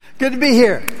Good to be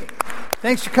here.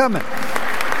 Thanks for coming.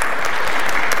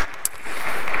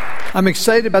 I'm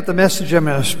excited about the message I'm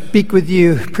going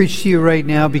to preach to you right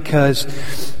now,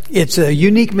 because it's a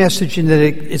unique message in that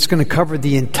it's going to cover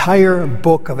the entire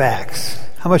book of Acts.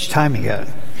 How much time you got?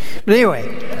 But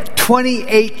anyway,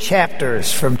 28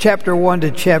 chapters from chapter 1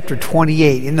 to chapter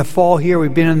 28. In the fall here,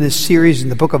 we've been in this series in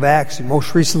the book of Acts, and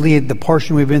most recently the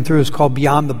portion we've been through is called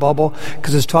Beyond the Bubble,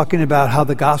 because it's talking about how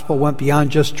the gospel went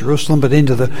beyond just Jerusalem, but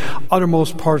into the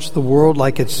uttermost parts of the world,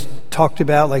 like it's talked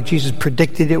about, like Jesus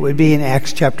predicted it would be in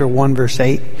Acts chapter 1, verse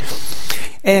 8.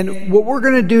 And what we're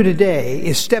going to do today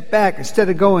is step back. Instead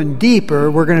of going deeper,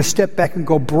 we're going to step back and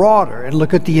go broader and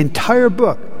look at the entire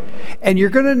book. And you're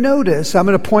going to notice, I'm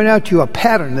going to point out to you a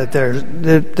pattern that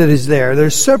is there.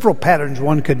 There's several patterns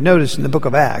one could notice in the book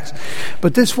of Acts.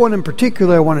 But this one in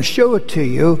particular, I want to show it to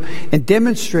you and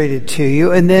demonstrate it to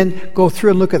you, and then go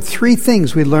through and look at three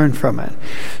things we learned from it.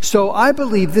 So I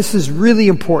believe this is really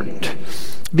important,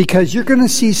 because you're going to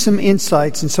see some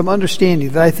insights and some understanding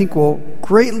that I think will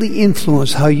greatly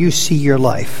influence how you see your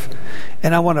life.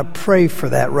 And I want to pray for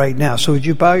that right now. So would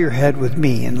you bow your head with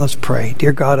me and let's pray.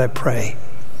 Dear God, I pray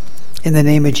in the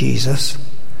name of Jesus,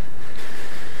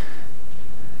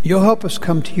 you'll help us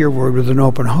come to your word with an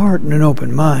open heart and an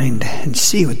open mind and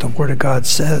see what the word of God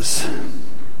says.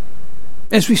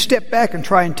 As we step back and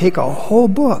try and take a whole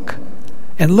book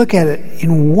and look at it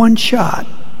in one shot,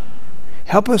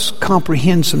 help us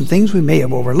comprehend some things we may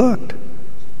have overlooked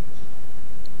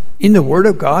in the Word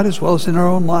of God as well as in our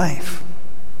own life.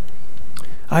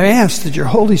 I ask that your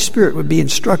Holy Spirit would be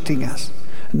instructing us,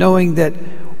 knowing that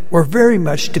we're very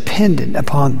much dependent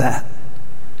upon that.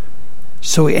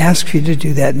 So we ask you to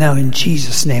do that now in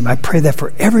Jesus' name. I pray that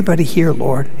for everybody here,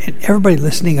 Lord, and everybody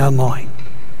listening online.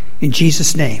 In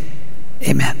Jesus' name,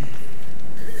 amen.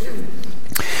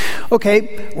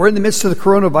 Okay, we're in the midst of the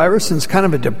coronavirus, and it's kind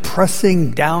of a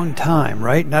depressing down time,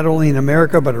 right? Not only in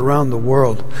America, but around the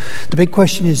world. The big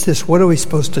question is this: what are we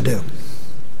supposed to do?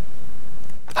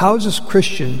 How is this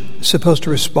Christian supposed to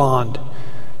respond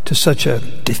to such a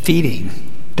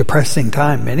depressing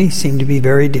time? Many seem to be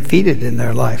very defeated in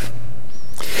their life.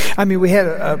 I mean, we had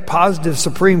a positive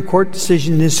Supreme Court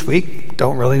decision this week.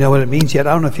 Don't really know what it means yet.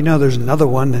 I don't know if you know there's another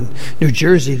one in New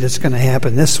Jersey that's going to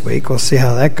happen this week. We'll see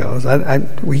how that goes.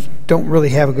 We don't really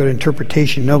have a good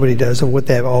interpretation, nobody does, of what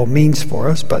that all means for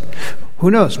us, but who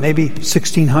knows? Maybe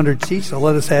 1,600 seats will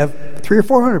let us have 300 or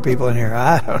 400 people in here.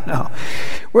 I don't know.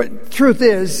 Truth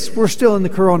is, we're still in the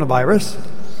coronavirus.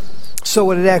 So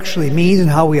what it actually means and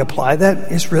how we apply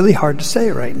that is really hard to say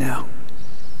right now.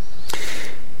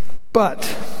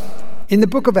 But in the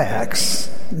book of Acts,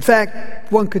 in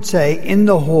fact, one could say in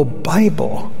the whole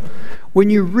Bible, when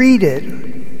you read it,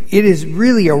 it is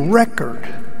really a record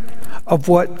of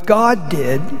what God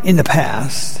did in the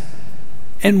past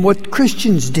and what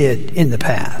Christians did in the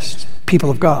past, people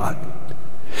of God.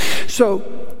 So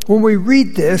when we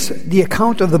read this, the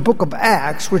account of the book of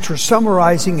Acts, which we're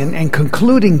summarizing and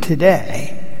concluding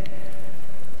today,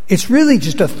 it's really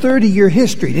just a 30-year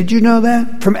history. Did you know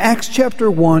that? From Acts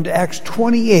chapter 1 to Acts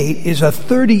 28 is a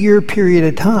 30-year period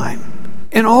of time.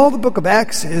 And all the book of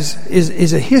Acts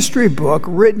is a history book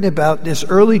written about this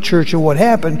early church and what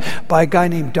happened by a guy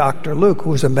named Dr. Luke,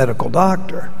 who was a medical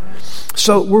doctor.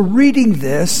 So we're reading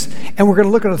this, and we're going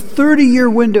to look at a 30-year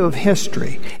window of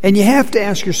history. And you have to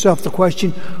ask yourself the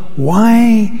question,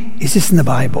 why is this in the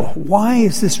Bible? Why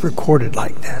is this recorded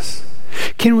like this?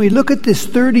 Can we look at this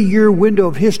 30-year window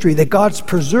of history that God's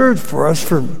preserved for us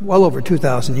for well over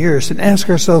 2,000 years and ask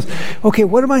ourselves, okay,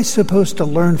 what am I supposed to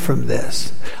learn from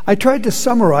this? I tried to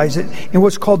summarize it in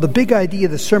what's called the big idea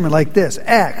of the sermon like this.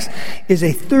 Acts is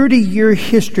a 30-year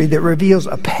history that reveals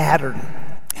a pattern.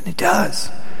 And it does.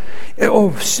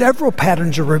 Several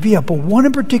patterns are revealed, but one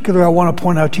in particular I want to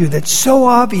point out to you that's so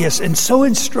obvious and so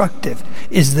instructive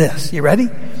is this. You ready?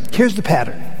 Here's the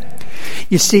pattern.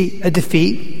 You see a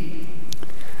defeat.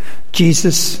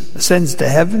 Jesus ascends to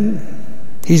heaven.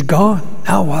 He's gone.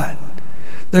 Now what?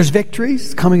 There's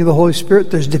victories, coming of the Holy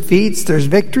Spirit. There's defeats. There's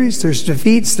victories. There's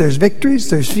defeats. There's victories.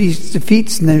 There's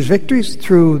defeats and there's victories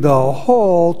through the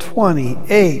whole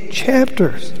 28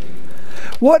 chapters.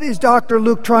 What is Dr.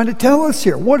 Luke trying to tell us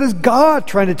here? What is God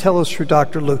trying to tell us through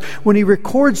Dr. Luke when he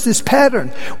records this pattern?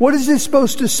 What is this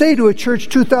supposed to say to a church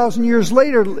 2,000 years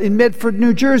later in Medford,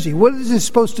 New Jersey? What is this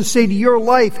supposed to say to your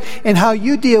life and how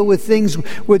you deal with things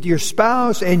with your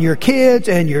spouse and your kids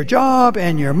and your job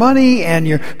and your money and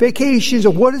your vacations?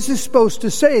 What is this supposed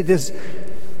to say, this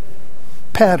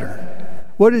pattern?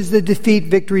 What is the defeat,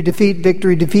 victory, defeat,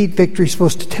 victory, defeat, victory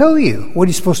supposed to tell you? What are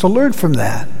you supposed to learn from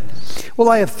that? Well,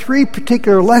 I have 3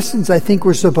 particular lessons I think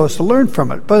we're supposed to learn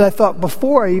from it. But I thought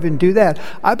before I even do that,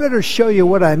 I better show you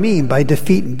what I mean by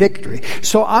defeat and victory.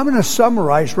 So I'm going to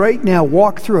summarize right now,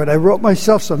 walk through it. I wrote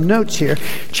myself some notes here,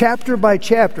 chapter by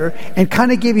chapter, and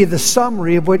kind of give you the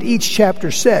summary of what each chapter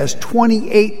says.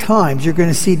 28 times you're going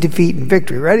to see defeat and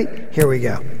victory. Ready? Here we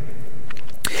go.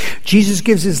 Jesus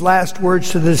gives his last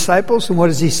words to the disciples, and what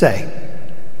does he say?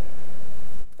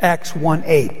 Acts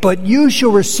 1:8. But you shall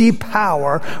receive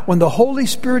power when the Holy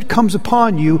Spirit comes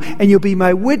upon you, and you'll be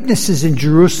my witnesses in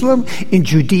Jerusalem, in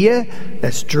Judea,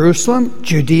 that's Jerusalem,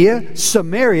 Judea,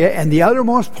 Samaria, and the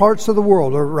uttermost parts of the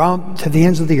world, or around to the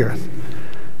ends of the earth.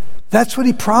 That's what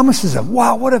he promises them.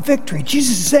 Wow, what a victory.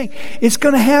 Jesus is saying, it's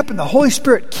going to happen. The Holy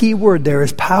Spirit, key word there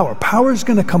is power. Power is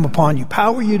going to come upon you.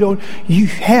 Power you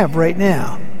have right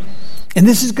now. And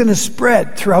this is going to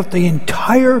spread throughout the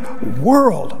entire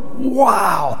world.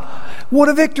 Wow. What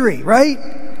a victory, right?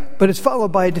 But it's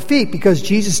followed by a defeat because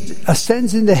Jesus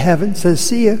ascends into heaven, says,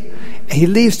 see ya. And he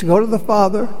leaves to go to the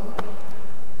Father.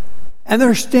 And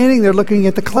they're standing there looking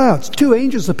at the clouds. 2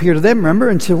 angels appear to them, remember,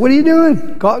 and said, what are you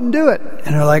doing? Go out and do it.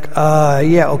 And they're like,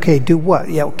 yeah, okay, do what?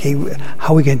 Yeah, okay,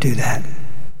 how are we going to do that?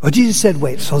 Well, Jesus said,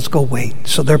 wait, so let's go wait.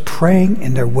 So they're praying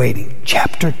and they're waiting.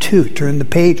 Chapter 2, turn the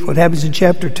page. What happens in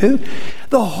chapter 2?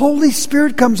 The Holy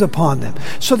Spirit comes upon them.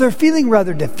 So they're feeling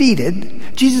rather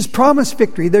defeated. Jesus promised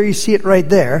victory. There you see it right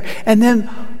there. And then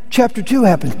chapter 2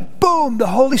 happens. Boom, the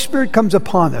Holy Spirit comes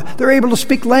upon them. They're able to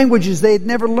speak languages they had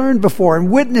never learned before and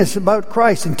witness about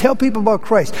Christ and tell people about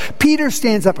Christ. Peter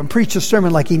stands up and preaches a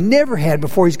sermon like he never had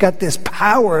before. He's got this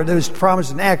power that was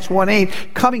promised in Acts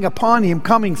 1:8 coming upon him,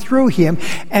 coming through him,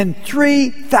 and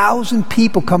 3,000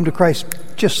 people come to Christ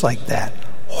just like that.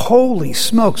 Holy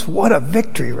smokes, what a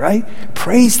victory, right?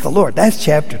 Praise the Lord. That's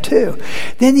chapter 2.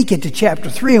 Then you get to chapter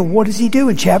 3, and what does he do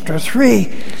in chapter 3?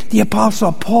 The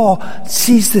Apostle Paul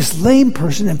sees this lame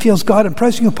person and feels God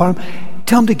impressing upon him,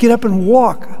 tell him to get up and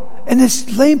walk. And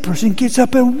this lame person gets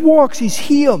up and walks. He's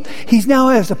healed. He now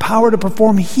has the power to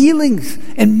perform healings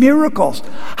and miracles.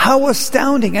 How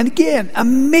astounding. And again, a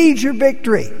major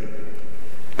victory.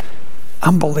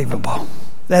 Unbelievable.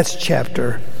 That's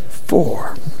chapter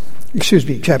 4. Excuse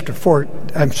me, chapter 4,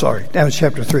 I'm sorry, that was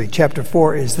chapter 3. Chapter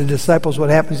 4 is the disciples, what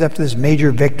happens after this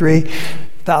major victory.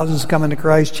 Thousands coming to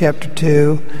Christ, chapter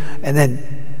 2. And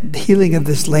then the healing of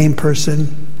this lame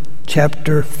person,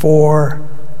 chapter 4.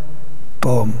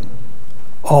 Boom.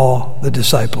 All the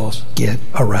disciples get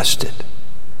arrested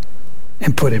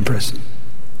and put in prison.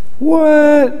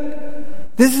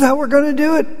 What? This is how we're going to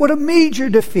do it? What a major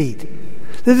defeat.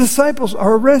 The disciples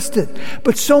are arrested.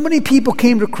 But so many people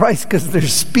came to Christ because they're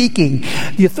speaking.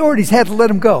 The authorities had to let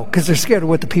them go because they're scared of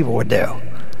what the people would do.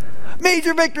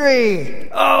 Major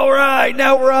victory! All right,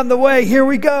 now we're on the way. Here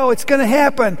we go. It's going to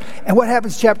happen. And what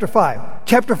happens chapter 5?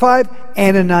 Chapter 5,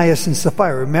 Ananias and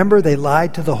Sapphira. Remember, they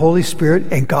lied to the Holy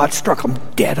Spirit and God struck them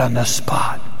dead on the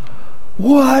spot.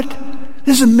 What?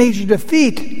 This is a major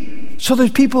defeat. So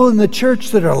there's people in the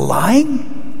church that are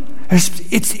lying?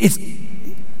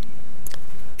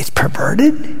 It's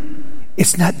perverted.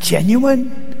 It's not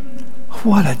genuine.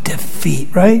 What a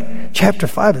defeat, right? Chapter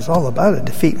 5 is all about a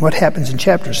defeat. What happens in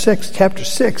chapter 6? Chapter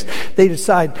 6, they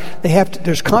decide they have to,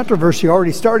 there's controversy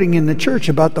already starting in the church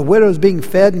about the widows being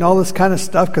fed and all this kind of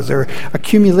stuff because they're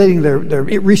accumulating their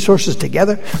resources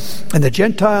together. And the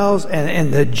Gentiles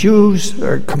and the Jews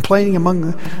are complaining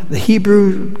among the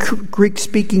Hebrew,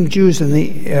 Greek-speaking Jews and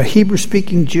the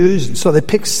Hebrew-speaking Jews. And so they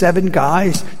pick 7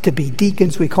 guys to be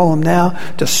deacons, we call them now,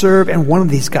 to serve. And one of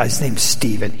these guys is named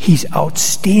Stephen. He's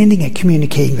outstanding at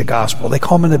communicating the gospel. They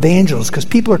call him an evangelist because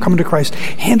people are coming to Christ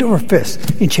hand over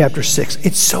fist in chapter 6.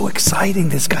 It's so exciting.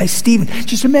 This guy, Stephen,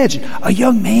 just imagine a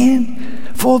young man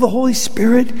full of the Holy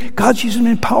Spirit. God's using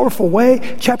him in a powerful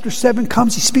way. Chapter 7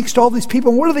 comes. He speaks to all these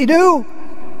people. And what do?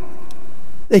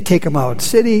 They take him out of the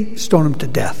city, stone him to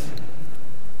death.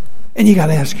 And you got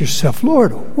to ask yourself,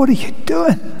 Lord, what are you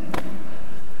doing?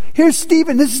 Here's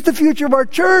Stephen. This is the future of our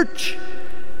church.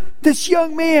 This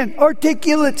young man,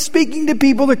 articulate, speaking to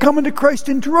people, they're coming to Christ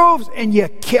in droves, and you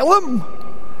kill him?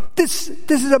 This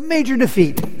is a major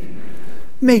defeat.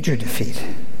 Major defeat.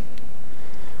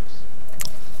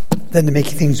 Then to make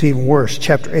things even worse,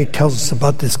 chapter 8 tells us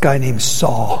about this guy named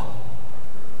Saul.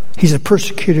 He's a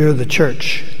persecutor of the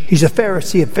church. He's a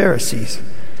Pharisee of Pharisees.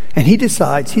 And he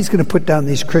decides he's going to put down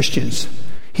these Christians.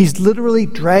 He's literally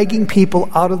dragging people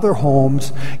out of their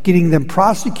homes, getting them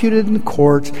prosecuted in the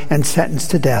courts and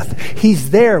sentenced to death.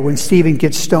 He's there when Stephen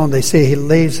gets stoned. They say he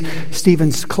lays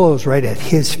Stephen's clothes right at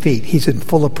his feet. He's in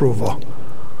full approval.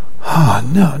 Oh,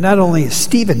 no, not only is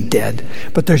Stephen dead,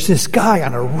 but there's this guy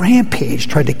on a rampage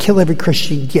trying to kill every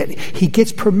Christian he can get. He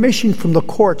gets permission from the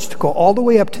courts to go all the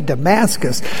way up to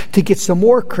Damascus to get some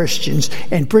more Christians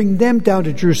and bring them down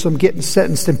to Jerusalem, getting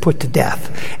sentenced and put to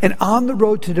death. And on the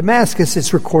road to Damascus,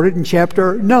 it's recorded in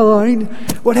chapter 9,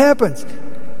 what happens?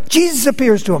 Jesus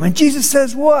appears to him, and Jesus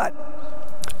says what?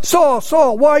 Saul,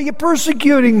 Saul, why are you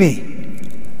persecuting me?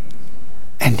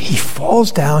 And he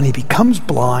falls down, he becomes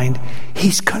blind,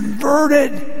 he's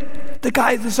converted. The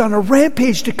guy that's on a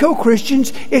rampage to kill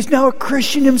Christians is now a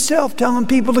Christian himself, telling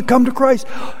people to come to Christ.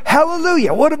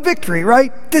 Hallelujah, what a victory,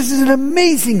 right? This is an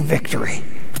amazing victory.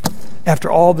 After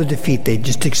all the defeat they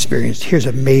just experienced, here's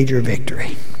a major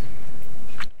victory.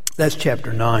 That's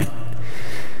chapter 9.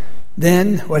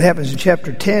 Then, what happens in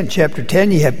chapter 10? Chapter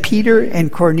 10, you have Peter and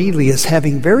Cornelius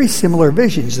having very similar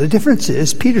visions. The difference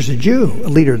is, Peter's a Jew, a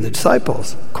leader of the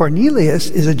disciples. Cornelius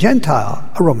is a Gentile,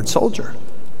 a Roman soldier.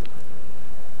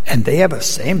 And they have a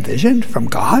same vision from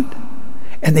God.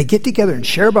 And they get together and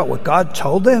share about what God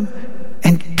told them.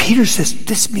 And Peter says,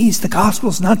 this means the gospel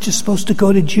is not just supposed to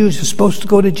go to Jews, it's supposed to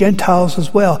go to Gentiles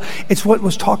as well. It's what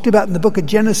was talked about in the book of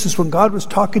Genesis when God was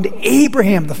talking to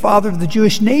Abraham, the father of the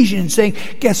Jewish nation, and saying,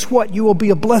 guess what? You will be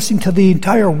a blessing to the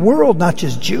entire world, not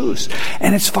just Jews.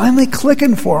 And it's finally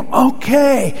clicking for him.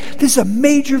 Okay, this is a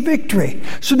major victory.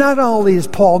 So not only is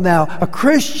Paul now a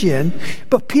Christian,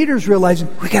 but Peter's realizing,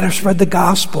 we got to spread the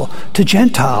gospel to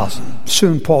Gentiles.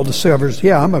 Soon Paul discovers,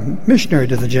 I'm a missionary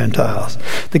to the Gentiles.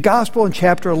 The gospel in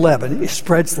chapter 11, it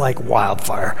spreads like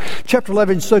wildfire. Chapter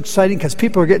 11 is so exciting because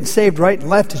people are getting saved right and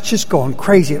left. It's just going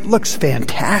crazy. It looks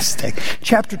fantastic.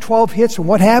 Chapter 12 hits, and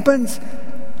what happens?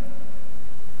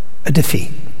 A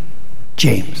defeat.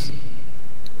 James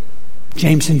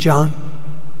and John,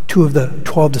 2 of the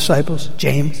 12 disciples,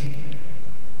 James.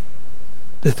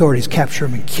 The authorities capture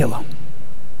him and kill him.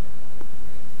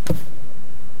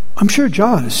 I'm sure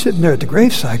John is sitting there at the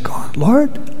graveside going,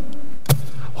 Lord,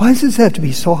 why does this have to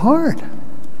be so hard?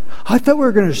 I thought we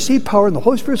were going to receive power and the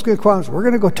Holy Spirit's going to come. We're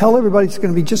going to go tell everybody it's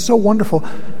going to be just so wonderful.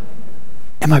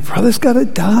 And my brother's got to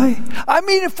die? I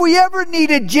mean, if we ever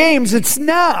needed James, it's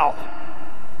now.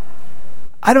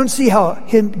 I don't see how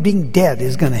him being dead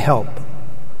is going to help.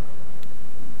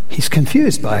 He's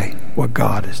confused by what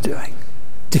God is doing.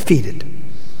 Defeated.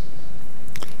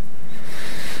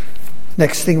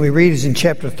 Next thing we read is in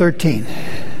chapter 13.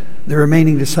 The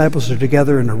remaining disciples are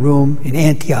together in a room in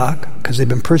Antioch because they've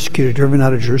been persecuted, driven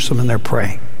out of Jerusalem, and they're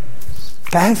praying.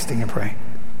 Fasting and praying.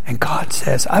 And God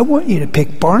says, I want you to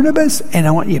pick Barnabas and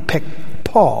I want you to pick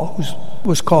Paul, who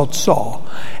was called Saul,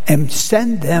 and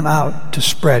send them out to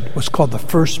spread what's called the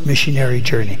first missionary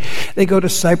journey. They go to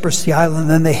Cyprus, the island,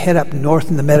 then they head up north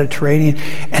in the Mediterranean,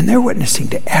 and they're witnessing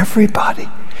to everybody.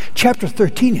 Chapter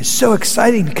 13 is so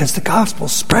exciting because the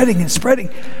gospel's spreading and spreading.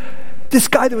 This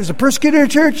guy that was a persecutor of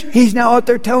the church, he's now out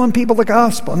there telling people the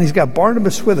gospel, and he's got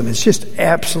Barnabas with him. It's just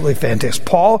absolutely fantastic.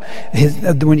 Paul,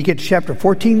 when you get to chapter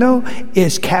 14, though,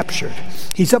 is captured.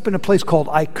 He's up in a place called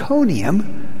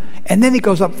Iconium, and then he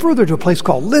goes up further to a place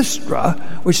called Lystra,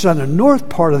 which is on the north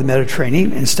part of the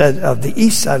Mediterranean instead of the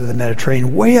east side of the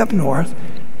Mediterranean, way up north.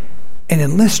 And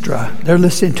in Lystra, they're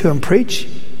listening to him preach.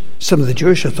 Some of the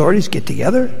Jewish authorities get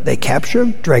together, they capture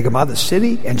him, drag him out of the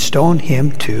city, and stone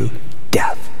him to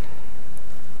death.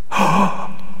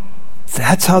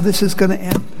 That's how this is going to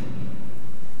end.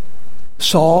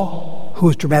 Saul, who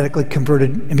is dramatically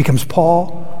converted and becomes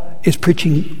Paul, is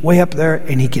preaching way up there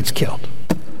and he gets killed.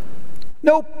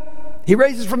 Nope. He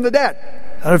raises from the dead.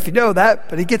 I don't know if you know that,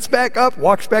 but he gets back up,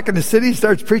 walks back in the city,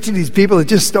 starts preaching to these people that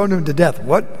just stoned him to death.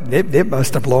 What? It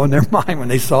must have blown their mind when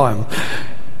they saw him.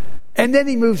 And then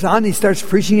he moves on, he starts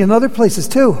preaching in other places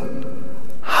too.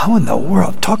 How in the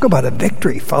world? Talk about a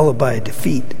victory followed by a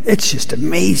defeat. It's just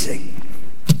amazing.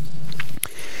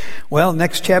 Well,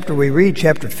 next chapter we read,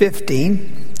 chapter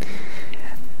 15.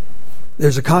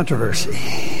 There's a controversy.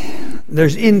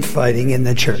 There's infighting in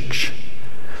the church.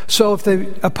 So if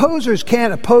the opposers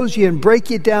can't oppose you and break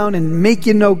you down and make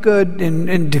you no good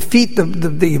and defeat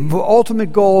the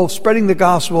ultimate goal of spreading the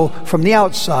gospel from the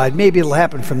outside, maybe it'll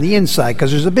happen from the inside,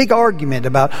 because there's a big argument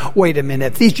about, wait a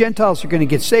minute, if these Gentiles are going to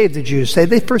get saved, the Jews say,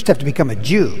 they first have to become a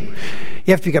Jew.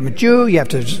 You have to become a Jew, you have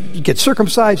to get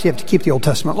circumcised, you have to keep the Old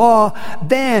Testament law,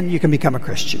 then you can become a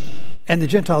Christian. And the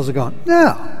Gentiles are going,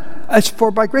 no. It's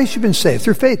for by grace you've been saved,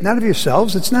 through faith, not of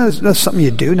yourselves. It's not something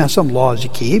you do, not some laws you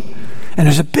keep. And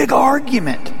there's a big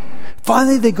argument.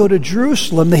 Finally, they go to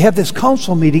Jerusalem. They have this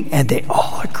council meeting, and they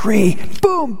all agree.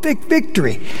 Boom, big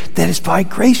victory. That is by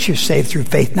grace you're saved through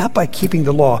faith, not by keeping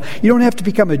the law. You don't have to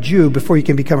become a Jew before you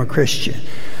can become a Christian.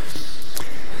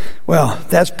 Well,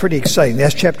 that's pretty exciting.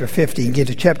 That's chapter 15. Get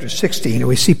to chapter 16, and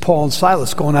we see Paul and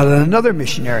Silas going out on another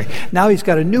missionary. Now he's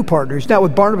got a new partner. He's not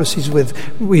with Barnabas. He's with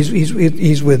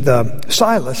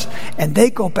Silas, and they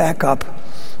go back up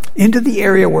into the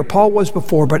area where Paul was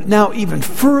before, but now even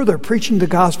further, preaching the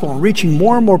gospel and reaching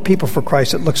more and more people for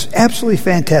Christ. It looks absolutely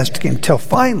fantastic until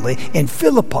finally, in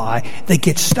Philippi, they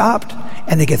get stopped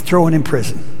and they get thrown in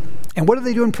prison. And what do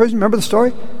they do in prison? Remember the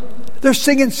story? They're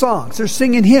singing songs. They're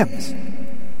singing hymns.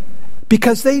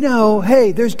 Because they know,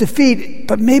 hey, there's defeat,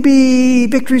 but maybe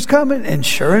victory's coming. And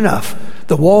sure enough,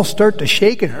 the walls start to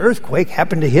shake and an earthquake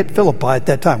happened to hit Philippi at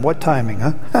that time. What timing,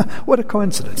 huh? What a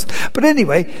coincidence. But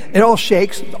anyway, it all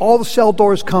shakes. All the cell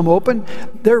doors come open.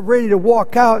 They're ready to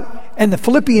walk out. And the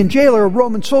Philippian jailer, a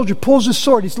Roman soldier, pulls his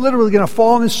sword. He's literally going to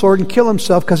fall on his sword and kill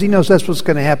himself because he knows that's what's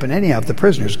going to happen anyhow if the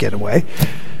prisoners get away.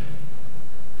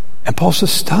 And Paul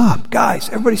says, stop. Guys,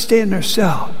 everybody stay in their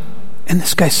cell. And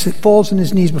this guy falls on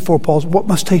his knees before Paul. What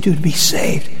must I do to be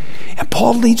saved? And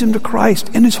Paul leads him to Christ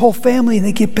and his whole family, and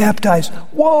they get baptized.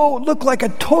 Whoa, it looked like a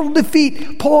total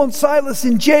defeat. Paul and Silas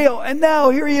in jail, and now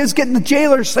here he is getting the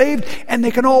jailer saved, and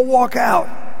they can all walk out.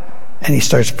 And he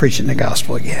starts preaching the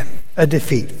gospel again. A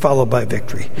defeat followed by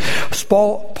victory.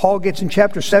 Paul gets in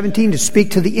chapter 17 to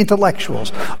speak to the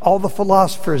intellectuals, all the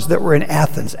philosophers that were in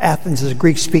Athens. Athens is a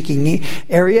Greek-speaking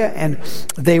area, and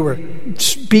they were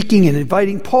speaking and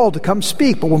inviting Paul to come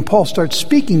speak. But when Paul starts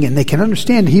speaking and they can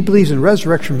understand he believes in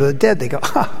resurrection from the dead, they go,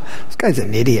 this guy's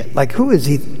an idiot. Like, who is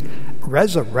he?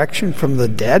 Resurrection from the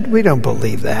dead? We don't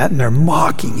believe that. And they're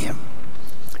mocking him.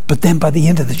 But then by the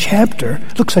end of the chapter,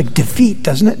 it looks like defeat,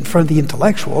 doesn't it, in front of the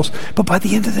intellectuals? But by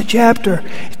the end of the chapter,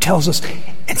 it tells us,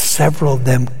 and several of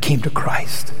them came to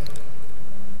Christ.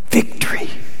 Victory.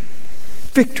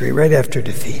 Victory right after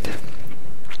defeat.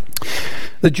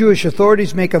 The Jewish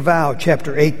authorities make a vow,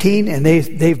 chapter 18, and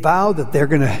they vow that they're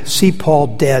going to see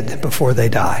Paul dead before they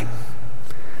die.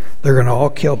 They're going to all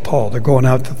kill Paul. They're going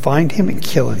out to find him and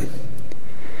kill him.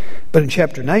 But in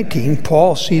chapter 19,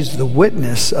 Paul sees the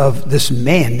witness of this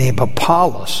man named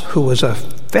Apollos, who was a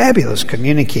fabulous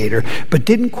communicator, but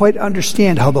didn't quite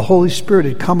understand how the Holy Spirit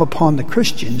had come upon the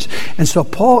Christians. And so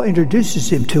Paul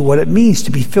introduces him to what it means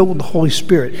to be filled with the Holy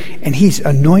Spirit. And he's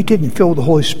anointed and filled with the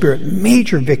Holy Spirit.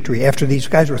 Major victory. After these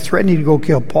guys were threatening to go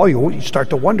kill Paul, you start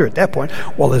to wonder at that point,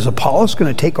 well, is Apollos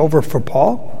going to take over for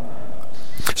Paul?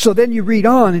 So then you read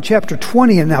on in chapter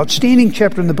 20, an outstanding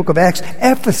chapter in the book of Acts,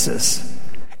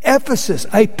 Ephesus,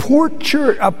 a port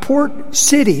church, a port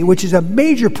city, which is a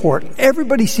major port.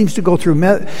 Everybody seems to go through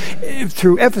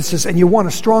Ephesus, and you want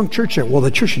a strong church there. Well,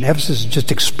 the church in Ephesus is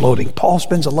just exploding. Paul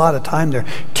spends a lot of time there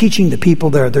teaching the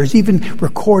people there. There's even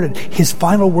recorded his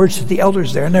final words to the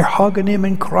elders there, and they're hugging him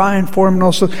and crying for him. And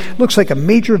also, it looks like a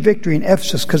major victory in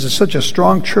Ephesus because it's such a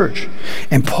strong church.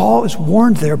 And Paul is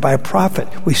warned there by a prophet.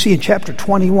 We see in chapter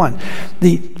 21,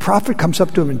 the prophet comes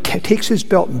up to him and takes his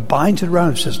belt and binds it around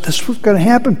him and says, this is what's going to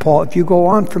happen, Paul, if you go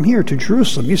on from here to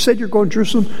Jerusalem. You said you're going to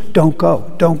Jerusalem? Don't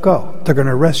go. Don't go. They're going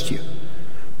to arrest you.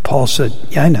 Paul said,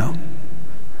 yeah, I know.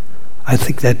 I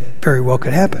think that very well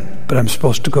could happen, but I'm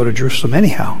supposed to go to Jerusalem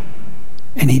anyhow.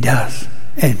 And he does.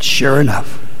 And sure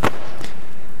enough,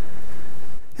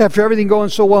 after everything going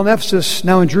so well in Ephesus,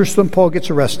 now in Jerusalem, Paul gets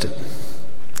arrested.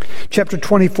 Chapter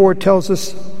 23 tells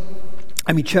us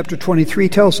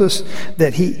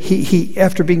that he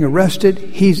after being arrested,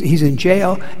 he's in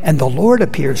jail, and the Lord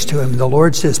appears to him. The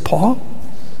Lord says, Paul,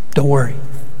 don't worry.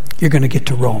 You're going to get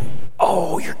to Rome.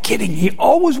 Oh, you're kidding. He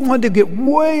always wanted to get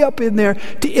way up in there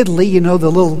to Italy, the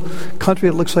little country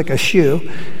that looks like a shoe,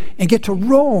 and get to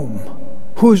Rome,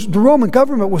 the Roman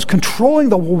government was controlling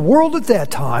the world at that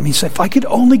time. He said, if I could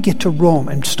only get to Rome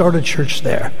and start a church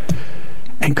there.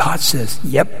 And God says,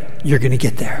 yep, you're going to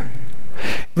get there.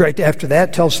 Right after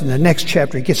that, tells us in the next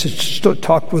chapter, he gets to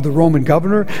talk with the Roman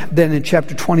governor. Then in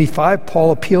chapter 25, Paul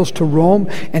appeals to Rome,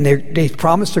 and they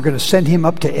promise they're going to send him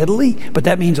up to Italy, but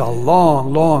that means a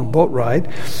long, long boat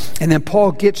ride. And then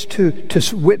Paul gets to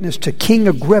witness to King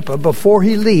Agrippa before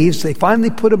he leaves. They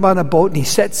finally put him on a boat, and he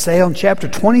sets sail in chapter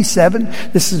 27.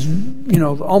 This is,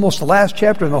 almost the last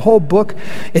chapter in the whole book.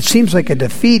 It seems like a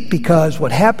defeat because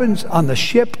what happens on the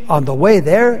ship on the way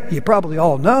there, you probably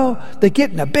all know, they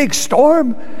get in a big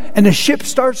storm, and the ship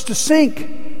starts to sink.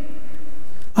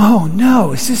 Oh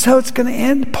no, is this how it's going to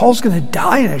end? Paul's going to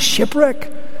die in a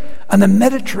shipwreck on the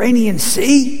Mediterranean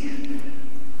Sea?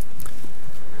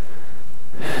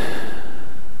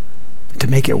 To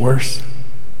make it worse,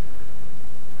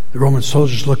 the Roman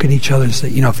soldiers look at each other and say,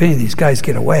 if any of these guys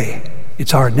get away,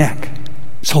 it's our neck.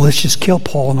 So let's just kill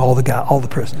Paul and all the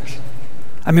prisoners.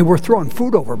 We're throwing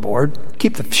food overboard,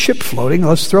 keep the ship floating,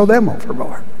 let's throw them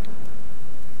overboard.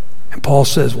 And Paul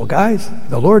says, well, guys,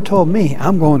 the Lord told me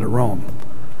I'm going to Rome.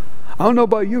 I don't know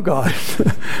about you guys,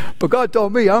 but God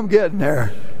told me I'm getting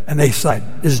there. And they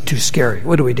decide, this is too scary.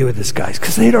 What do we do with this guy?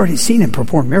 Because they had already seen him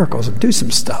perform miracles and do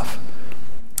some stuff.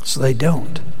 So they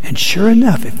don't. And sure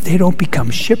enough, if they don't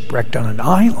become shipwrecked on an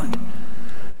island,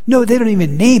 no, they don't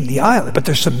even name the island, but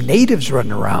there's some natives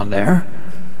running around there.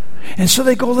 And so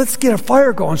they go, let's get a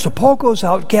fire going. So Paul goes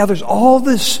out, gathers all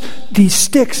these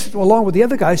sticks along with the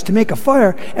other guys to make a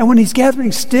fire. And when he's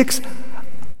gathering sticks,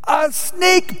 a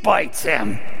snake bites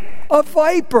him. A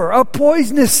viper, a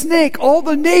poisonous snake. All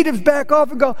the natives back off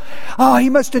and go, oh, he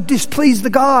must have displeased the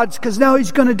gods because now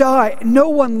he's going to die. No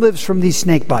one lives from these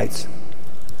snake bites.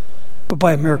 But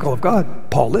by a miracle of God,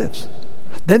 Paul lives.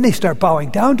 Then they start bowing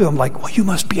down to him like, well, you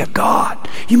must be a god.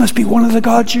 You must be one of the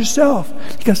gods yourself.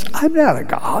 He goes, I'm not a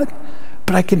god,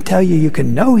 but I can tell you, you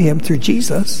can know him through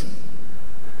Jesus.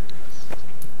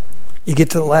 You get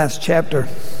to the last chapter,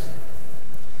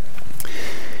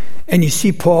 and you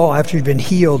see Paul after he's been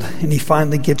healed, and he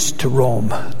finally gets to Rome.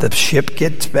 The ship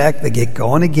gets back, they get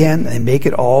going again, they make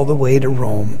it all the way to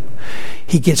Rome.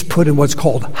 He gets put in what's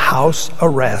called house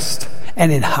arrest.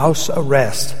 And in house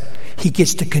arrest, he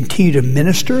gets to continue to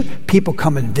minister. People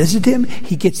come and visit him.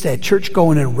 He gets that church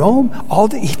going in Rome.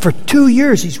 For 2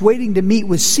 years, he's waiting to meet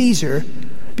with Caesar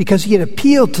because he had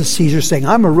appealed to Caesar saying,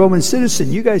 I'm a Roman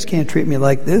citizen. You guys can't treat me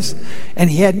like this. And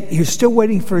he was still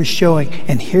waiting for his showing.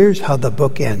 And here's how the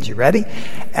book ends. You ready?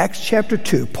 Acts chapter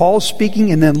 2. Paul's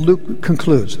speaking and then Luke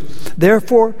concludes.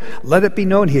 Therefore, let it be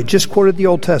known. He had just quoted the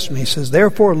Old Testament. He says,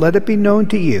 therefore, let it be known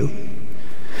to you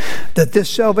that this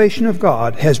salvation of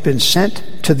God has been sent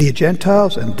to the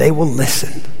Gentiles, and they will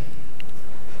listen.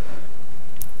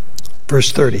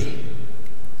 Verse 30.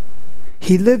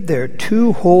 He lived there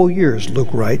 2 whole years, Luke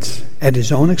writes, at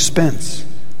his own expense,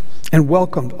 and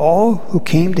welcomed all who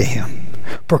came to him,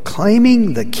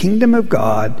 proclaiming the kingdom of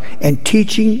God and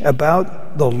teaching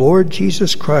about the Lord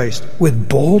Jesus Christ with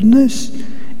boldness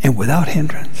and without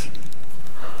hindrance.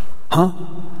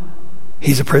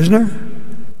 He's a prisoner,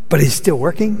 but he's still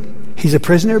working. He's a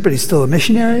prisoner, but he's still a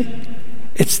missionary.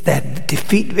 It's that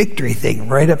defeat victory thing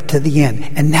right up to the end.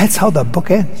 And that's how the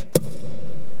book ends.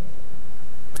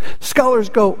 Scholars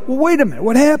go, well, wait a minute,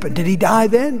 what happened? Did he die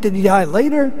then? Did he die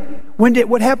later?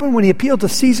 What happened when he appealed to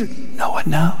Caesar? No one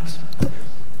knows.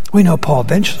 We know Paul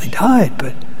eventually died,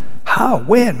 but how,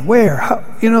 when, where, how,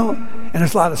 and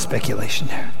there's a lot of speculation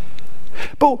there.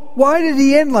 But why did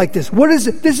he end like this? What is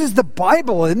it? This is the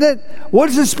Bible, isn't it? What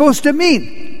is it supposed to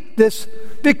mean? This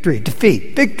victory,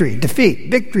 defeat, victory, defeat,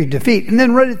 victory, defeat. And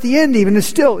then right at the end even,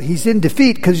 he's in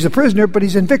defeat because he's a prisoner, but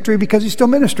he's in victory because he's still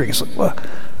ministering. It's like, well,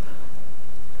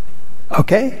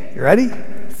 okay, you ready?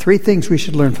 3 things we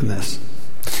should learn from this.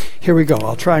 Here we go.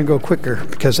 I'll try and go quicker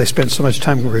because I spent so much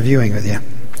time reviewing with you.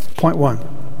 Point 1.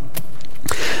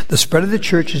 The spread of the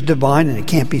church is divine and it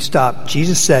can't be stopped.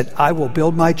 Jesus said, I will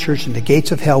build my church and the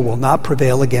gates of hell will not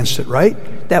prevail against it,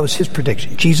 right? That was his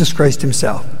prediction. Jesus Christ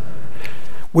himself.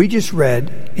 We just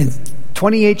read in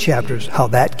 28 chapters how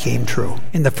that came true.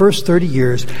 In the first 30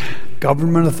 years,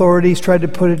 government authorities tried to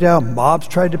put it down. Mobs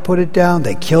tried to put it down.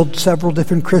 They killed several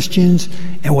different Christians.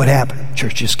 And what happened?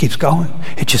 Church just keeps going.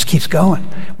 It just keeps going.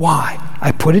 Why?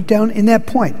 I put it down in that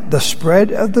point. The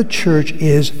spread of the church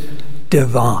is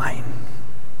divine.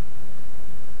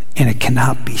 And it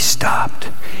cannot be stopped.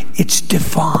 It's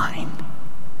divine.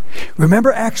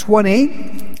 Remember Acts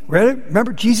 1:8?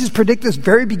 Remember Jesus predicted this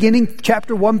very beginning,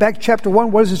 chapter 1, back to chapter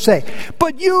 1. What does it say?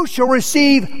 But you shall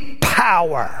receive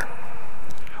power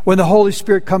when the Holy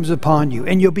Spirit comes upon you,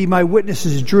 and you'll be my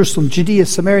witnesses in Jerusalem, Judea,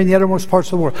 Samaria, and the uttermost parts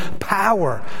of the world.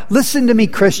 Power. Listen to me,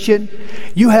 Christian.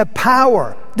 You have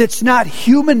power that's not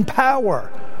human power.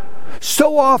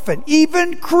 So often,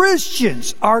 even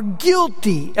Christians are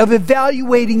guilty of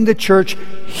evaluating the church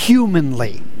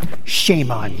humanly. Shame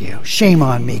on you. Shame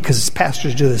on me, because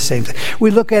pastors do the same thing.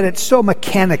 We look at it so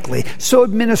mechanically, so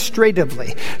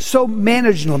administratively, so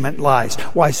managementalized.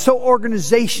 Why? So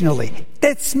organizationally.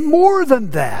 That's more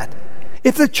than that.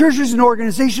 If the church was an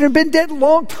organization, it would have been dead a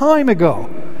long time ago.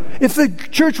 If the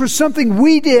church was something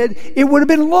we did, it would have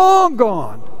been long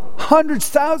gone. Hundreds,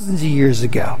 thousands of years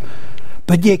ago.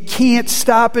 But you can't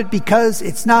stop it because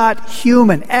it's not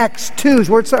human. Acts 2 is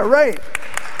where it's not right.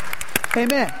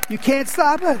 Amen. You can't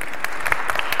stop it.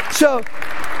 So,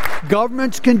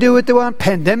 governments can do what they want.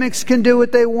 Pandemics can do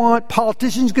what they want.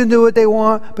 Politicians can do what they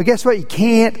want. But guess what? You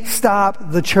can't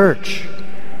stop the church.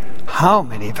 How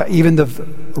many? Even the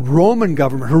Roman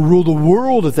government who ruled the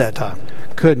world at that time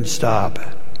couldn't stop it.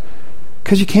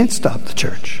 Because you can't stop the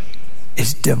church.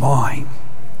 It's divine.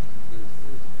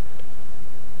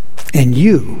 And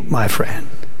you, my friend,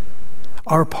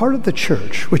 are part of the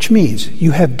church, which means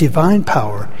you have divine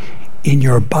power in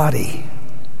your body.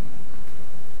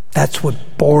 That's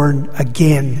what born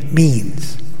again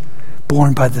means.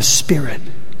 Born by the Spirit.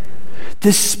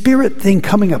 This Spirit thing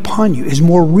coming upon you is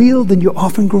more real than you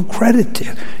often give credit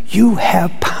to. You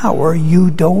have power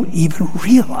you don't even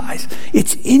realize.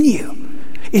 It's in you.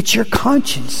 It's your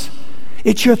conscience.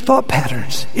 It's your thought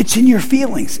patterns. It's in your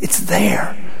feelings. It's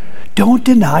there. Don't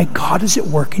deny God is at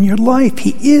work in your life.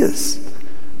 He is.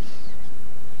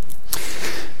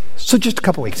 So just a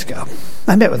couple weeks ago,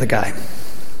 I met with a guy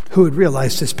who had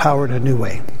realized his power in a new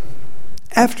way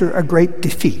after a great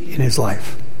defeat in his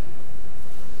life.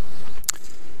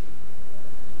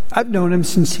 I've known him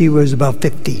since he was about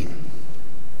 15,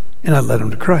 and I led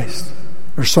him to Christ,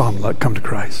 or saw him come to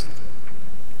Christ.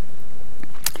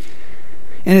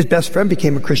 And his best friend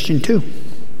became a Christian too.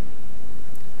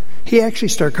 He actually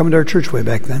started coming to our church way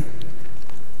back then.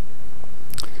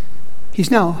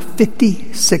 He's now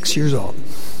 56 years old.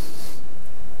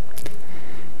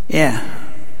 Yeah.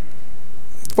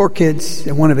 4 kids,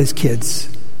 and one of his kids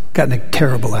got in a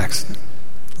terrible accident.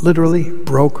 Literally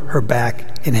broke her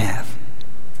back in half.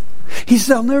 He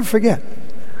says, I'll never forget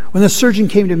when the surgeon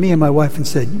came to me and my wife and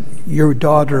said, your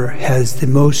daughter has the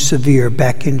most severe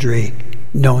back injury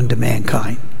known to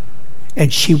mankind,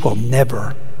 and she will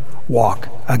never walk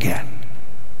again.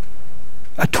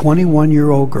 A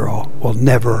 21-year-old girl will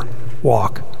never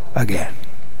walk again.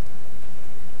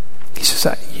 He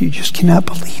says, you just cannot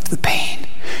believe the pain.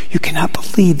 You cannot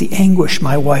believe the anguish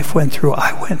my wife went through,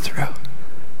 I went through.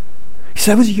 He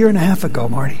said, that was a year and a half ago,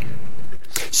 Marty.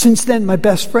 Since then, my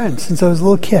best friend, since I was a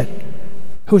little kid,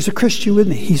 who was a Christian with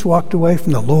me, he's walked away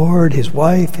from the Lord, his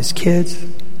wife, his kids.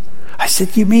 I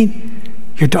said, you mean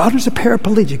your daughter's a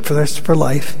paraplegic for the rest of her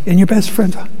life, and your best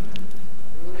friend?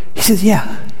 He says,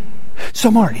 yeah.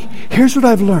 So Marty, here's what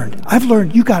I've learned. I've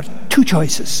learned you got 2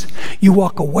 choices. You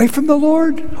walk away from the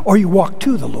Lord, or you walk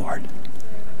to the Lord.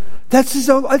 That's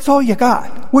all you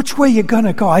got. Which way you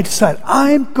gonna go? I decided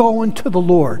I'm going to the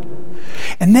Lord.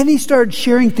 And then he started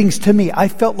sharing things to me. I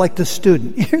felt like the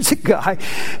student. Here's a guy.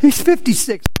 He's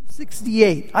 56. I'm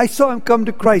 68. I saw him come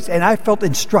to Christ, and I felt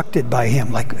instructed by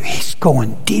him. Like he's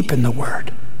going deep in the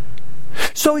Word.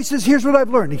 So he says, here's what I've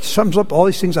learned. He sums up all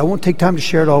these things. I won't take time to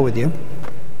share it all with you.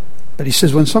 But he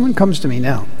says, when someone comes to me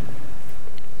now,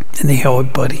 and they go, oh,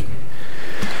 buddy,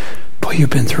 boy,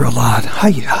 you've been through a lot. How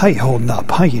you holding up?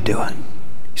 How you doing?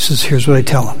 He says, here's what I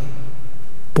tell him.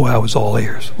 Boy, I was all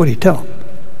ears. What do you tell him?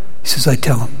 He says, I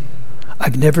tell him,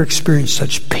 I've never experienced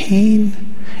such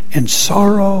pain and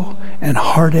sorrow and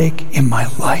heartache in my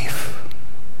life.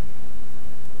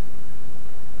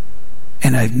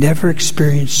 And I've never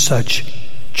experienced such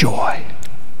joy.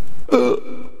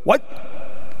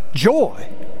 What? Joy?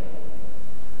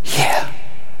 Yeah,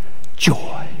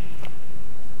 joy.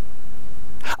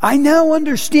 I now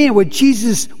understand what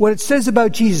it says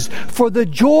about Jesus. For the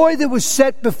joy that was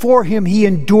set before him, he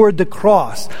endured the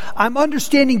cross. I'm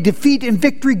understanding defeat and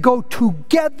victory go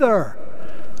together.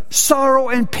 Sorrow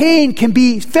and pain can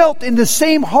be felt in the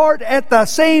same heart at the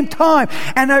same time.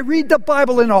 And I read the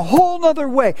Bible in a whole other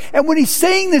way. And when he's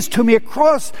saying this to me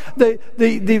across the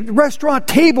restaurant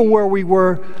table where we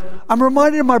were, I'm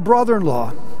reminded of my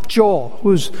brother-in-law, Joel, who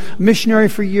was a missionary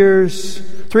for years,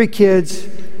 3 kids,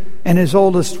 and his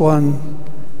oldest one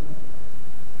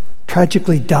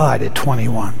tragically died at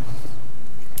 21.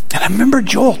 And I remember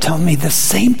Joel telling me the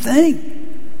same thing.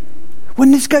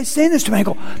 When this guy's saying this to me, I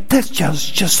go, that's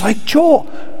just like Joel.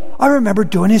 I remember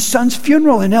doing his son's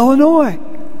funeral in Illinois.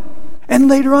 And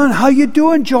later on, how you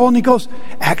doing, Joel? And he goes,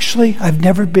 actually, I've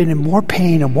never been in more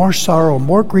pain and more sorrow and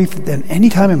more grief than any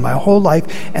time in my whole life,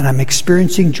 and I'm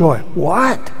experiencing joy.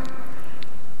 What?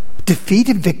 Defeat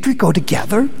and victory go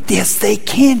together? Yes, they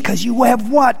can, because you have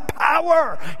what?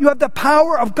 Power. You have the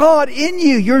power of God in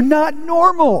you. You're not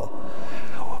normal.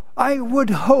 I would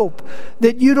hope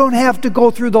that you don't have to go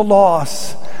through the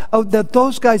loss that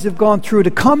those guys have gone through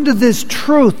to come to this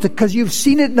truth, because you've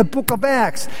seen it in the book of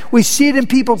Acts. We see it in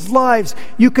people's lives.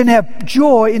 You can have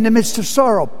joy in the midst of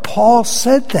sorrow. Paul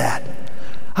said that.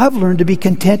 I've learned to be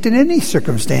content in any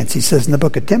circumstance, he says in the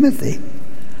book of Timothy.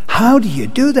 How do you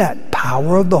do that?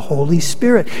 Power of the Holy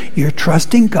Spirit. You're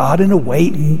trusting God in a way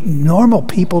normal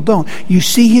people don't. You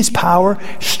see his power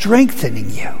strengthening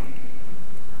you.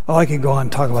 Oh, I could go on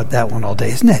and talk about that one all day.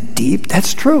 Isn't that deep?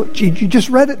 That's true. You just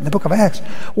read it in the book of Acts.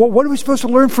 Well, what are we supposed to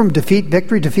learn from defeat,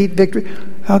 victory?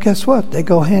 Well, guess what? They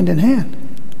go hand in hand.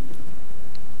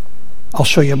 I'll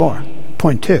show you more.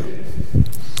 Point 2.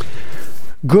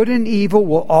 Good and evil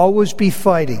will always be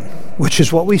fighting, which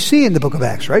is what we see in the book of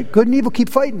Acts, right? Good and evil keep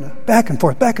fighting back and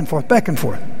forth, back and forth, back and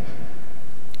forth.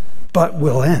 But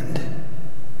will end.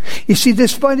 You see,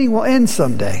 this fighting will end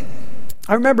someday.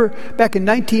 I remember back in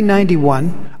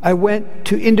 1991, I went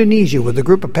to Indonesia with a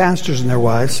group of pastors and their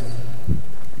wives.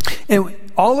 And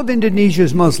all of Indonesia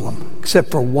is Muslim, except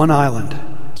for one island.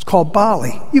 It's called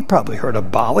Bali. You've probably heard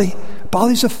of Bali.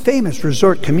 Bali's a famous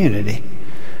resort community,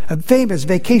 a famous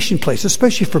vacation place,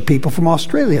 especially for people from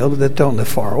Australia that don't live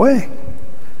far away.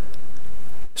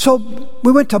 So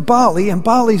we went to Bali, and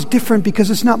Bali's different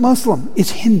because it's not Muslim.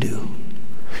 It's Hindu.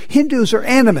 Hindus are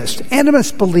animists.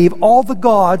 Animists believe all the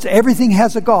gods, everything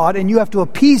has a god, and you have to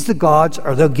appease the gods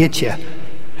or they'll get you.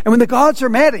 And when the gods are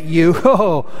mad at you,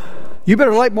 you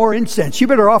better light more incense. You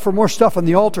better offer more stuff on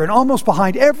the altar. And almost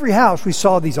behind every house, we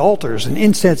saw these altars and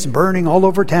incense burning all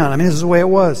over town. I mean, this is the way it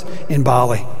was in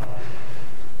Bali.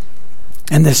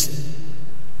 And this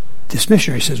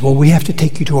missionary says, well, we have to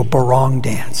take you to a barong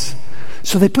dance.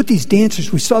 So they put these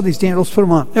dancers, we saw these dancers, let's put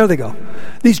them on. There they go.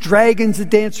 These dragons that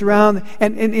dance around,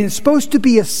 and it's supposed to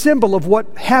be a symbol of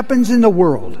what happens in the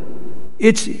world.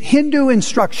 It's Hindu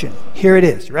instruction. Here it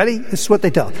is. Ready? This is what they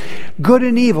tell. Good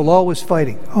and evil always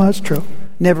fighting. Oh, that's true.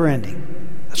 Never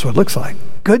ending. That's what it looks like.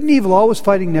 Good and evil always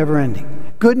fighting, never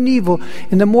ending. Good and evil.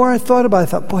 And the more I thought about it, I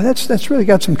thought, boy, that's really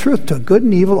got some truth to it. Good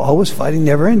and evil always fighting,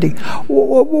 never ending.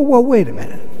 Well, wait a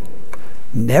minute.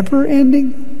 Never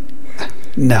ending?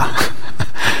 No.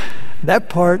 That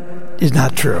part is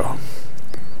not true.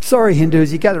 Sorry,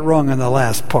 Hindus, you got it wrong on the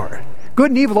last part. Good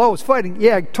and evil always fighting.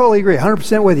 Yeah, I totally agree.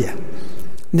 100% with you.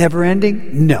 Never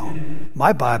ending? No.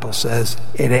 My Bible says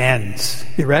it ends.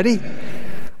 You ready?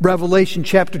 Revelation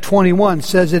chapter 21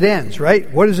 says it ends,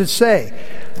 right? What does it say?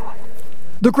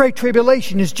 The Great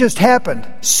Tribulation has just happened.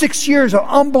 6 years of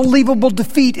unbelievable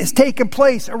defeat has taken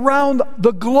place around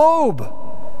the globe.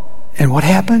 And what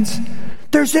happens?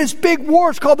 There's this big war.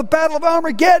 It's called the Battle of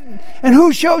Armageddon. And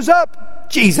who shows up?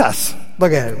 Jesus.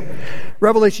 Look at it.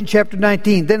 Revelation chapter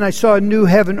 19. Then I saw a new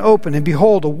heaven open, and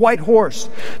behold, a white horse.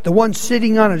 The one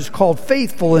sitting on it is called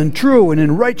Faithful and True, and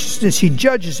in righteousness he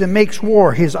judges and makes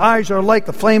war. His eyes are like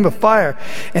the flame of fire,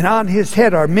 and on his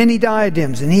head are many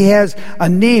diadems, and he has a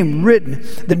name written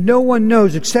that no one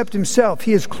knows except himself.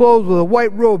 He is clothed with a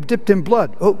white robe dipped in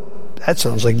blood. Oh, that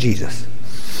sounds like Jesus.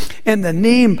 And the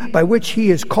name by which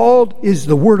he is called is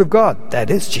the Word of God.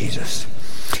 That is Jesus.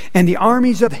 And the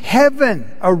armies of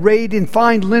heaven, arrayed in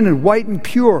fine linen, white and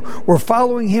pure, were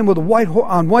following him with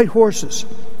on white horses.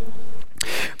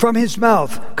 From his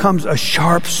mouth comes a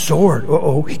sharp sword.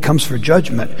 He comes for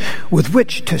judgment, with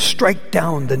which to strike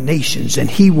down the nations, and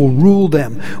he will rule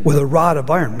them with a rod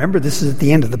of iron. Remember, this is at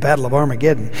the end of the Battle of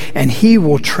Armageddon. And he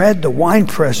will tread the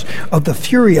winepress of the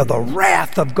fury of the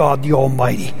wrath of God the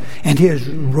Almighty. And his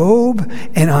robe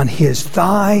and on his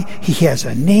thigh he has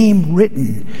a name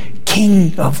written,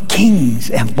 King of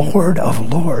Kings and Lord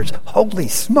of Lords. Holy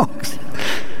smokes!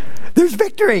 There's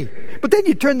victory. But then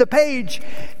you turn the page,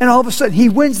 and all of a sudden he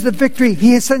wins the victory.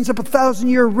 He sends up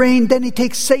 1,000-year reign. Then he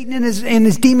takes Satan and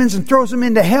his demons and throws them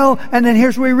into hell. And then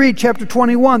here's where we read, chapter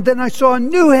 21. Then I saw a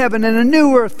new heaven and a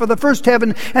new earth, for the first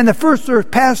heaven and the first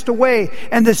earth passed away,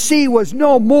 and the sea was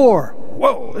no more.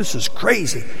 Whoa, this is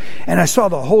crazy. And I saw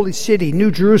the holy city,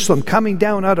 New Jerusalem, coming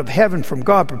down out of heaven from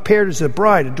God, prepared as a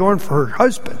bride adorned for her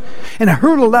husband. And I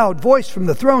heard a loud voice from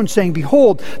the throne saying,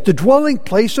 Behold, the dwelling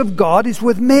place of God is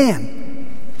with man.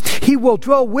 He will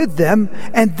dwell with them,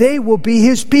 and they will be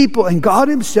his people, and God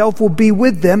himself will be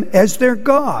with them as their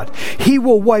God. He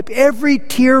will wipe every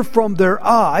tear from their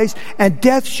eyes, and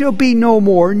death shall be no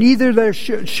more, neither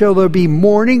shall there be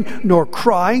mourning, nor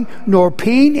crying, nor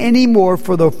pain any more,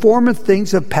 for the former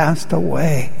things have passed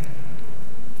away.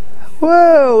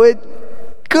 Whoa,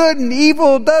 good and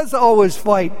evil does always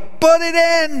fight, but it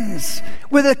ends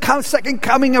with the second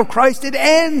coming of Christ. It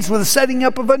ends with the setting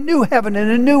up of a new heaven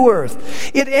and a new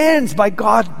earth. It ends by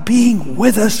God being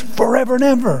with us forever and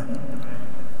ever.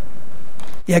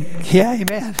 Yeah,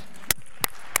 amen.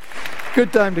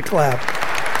 Good time to clap.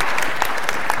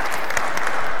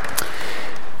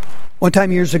 One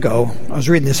time years ago, I was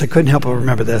reading this. I couldn't help but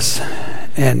remember this.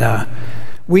 And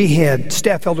we had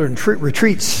staff elder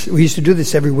retreats. We used to do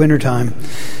this every wintertime.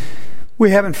 We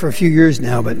haven't for a few years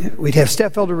now, but we'd have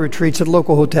staff elder retreats at a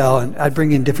local hotel, and I'd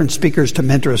bring in different speakers to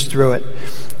mentor us through it.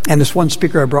 And this one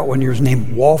speaker I brought one year was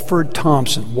named Walford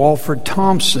Thompson. Walford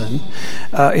Thompson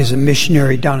is a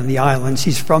missionary down in the islands.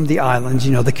 He's from the islands,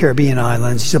 the Caribbean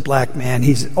islands. He's a black man.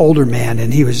 He's an older man,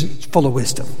 and he was full of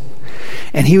wisdom.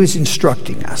 And he was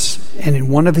instructing us. And in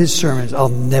one of his sermons, I'll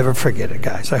never forget it,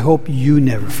 guys. I hope you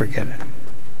never forget it.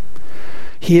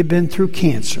 He had been through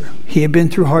cancer. He had been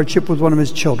through hardship with one of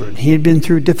his children. He had been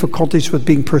through difficulties with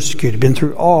being persecuted, been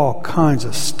through all kinds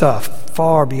of stuff,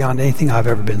 far beyond anything I've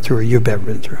ever been through or you've ever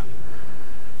been through.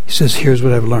 He says, here's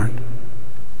what I've learned.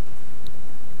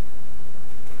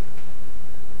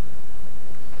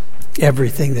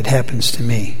 Everything that happens to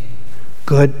me,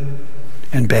 good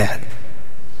and bad,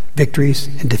 victories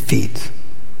and defeats,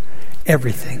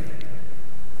 everything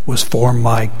was for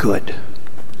my good.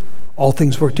 All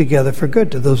things work together for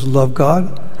good to those who love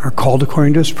God, are called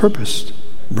according to his purpose.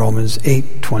 Romans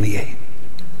 8:28.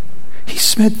 He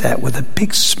said that with a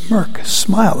big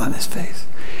smile on his face.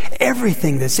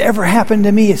 Everything that's ever happened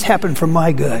to me has happened for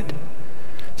my good.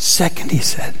 Second, he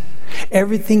said,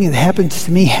 everything that happens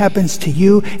to me happens to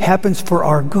you, happens for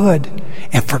our good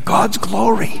and for God's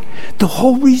glory. The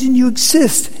whole reason you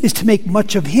exist is to make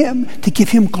much of him, to give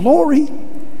him glory.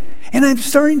 And I'm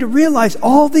starting to realize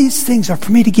all these things are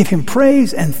for me to give him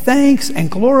praise and thanks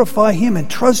and glorify him and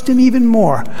trust him even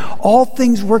more. All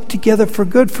things work together for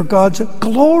good, for God's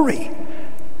glory.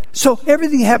 So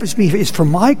everything that happens to me is for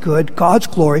my good, God's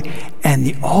glory, and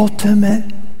the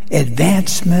ultimate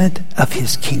advancement of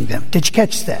his kingdom. Did you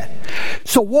catch that?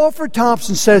 So Walford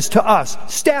Thompson says to us,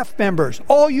 staff members,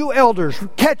 all you elders,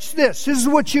 catch this. This is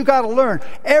what you got to learn.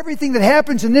 Everything that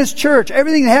happens in this church,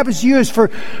 everything that happens to you is for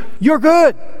your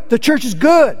good. The church is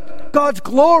good. God's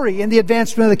glory and the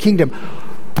advancement of the kingdom.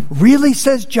 Really,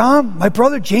 says John, my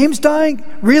brother James dying?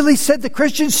 Really, said the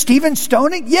Christian Stephen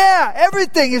stoning? Yeah,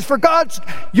 everything is for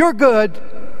your good.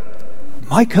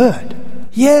 My good.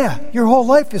 Yeah, your whole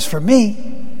life is for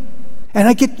me.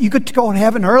 And you get to go in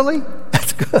heaven early?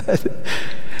 That's good.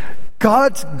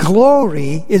 God's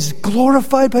glory is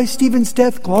glorified by Stephen's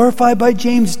death, glorified by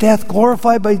James' death,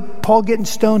 glorified by Paul getting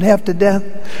stoned half to death.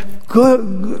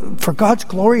 Good, for God's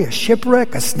glory, a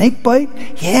shipwreck, a snake bite?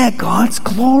 Yeah, God's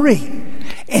glory.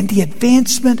 And the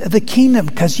advancement of the kingdom,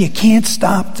 because you can't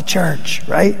stop the church,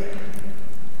 right?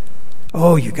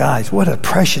 Oh, you guys, what a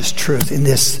precious truth in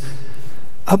this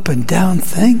up and down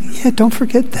thing. Yeah, don't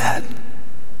forget that.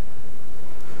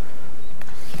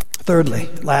 Thirdly,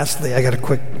 lastly, I got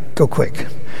to go quick.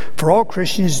 For all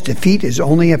Christians, defeat is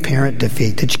only apparent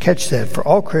defeat. Did you catch that? For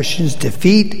all Christians,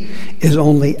 defeat is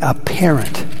only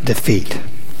apparent defeat.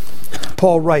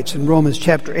 Paul writes in Romans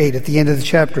chapter 8 at the end of the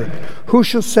chapter, who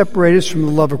shall separate us from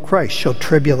the love of Christ? Shall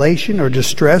tribulation or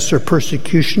distress or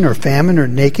persecution or famine or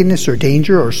nakedness or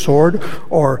danger or sword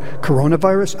or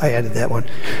coronavirus? I added that one.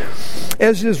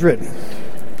 As it is written,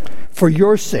 for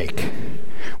your sake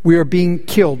we are being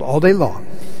killed all day long.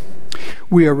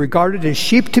 We are regarded as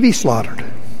sheep to be slaughtered.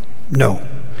 No.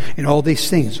 In all these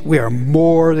things, we are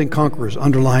more than conquerors.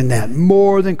 Underline that.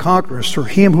 More than conquerors through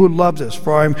him who loves us.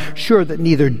 For I am sure that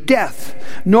neither death,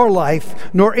 nor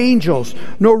life, nor angels,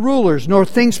 nor rulers, nor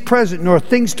things present, nor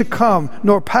things to come,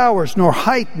 nor powers, nor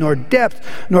height, nor depth,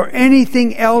 nor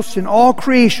anything else in all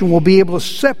creation will be able to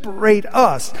separate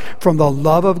us from the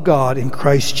love of God in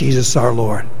Christ Jesus our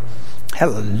Lord.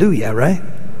 Hallelujah, right?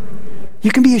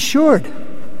 You can be assured.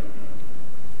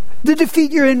 The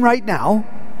defeat you're in right now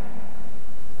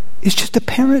is just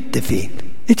apparent defeat.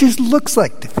 It just looks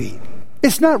like defeat.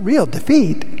 It's not real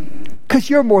defeat because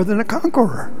you're more than a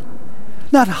conqueror.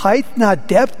 Not height, not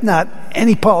depth, not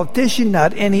any politician,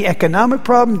 not any economic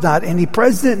problems, not any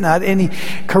president, not any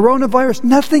coronavirus.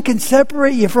 Nothing can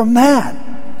separate you from that.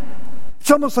 It's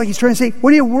almost like he's trying to say,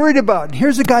 what are you worried about? And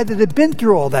here's a guy that had been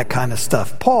through all that kind of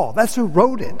stuff. Paul, that's who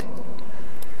wrote it.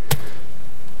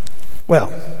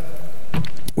 Well,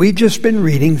 we've just been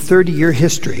reading 30-year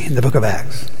history in the book of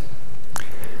Acts.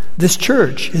 This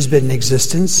church has been in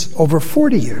existence over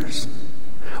 40 years.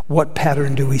 What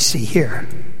pattern do we see here?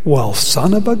 Well,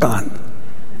 son of a gun,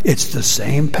 it's the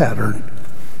same pattern.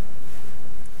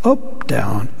 Up,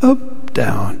 down,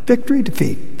 victory,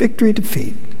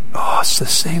 defeat. Oh, it's the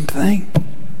same thing.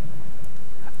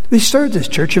 We started this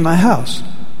church in my house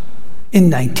in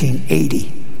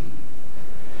 1980.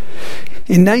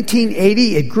 In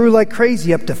 1980, it grew like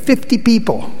crazy, up to 50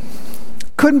 people.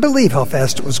 Couldn't believe how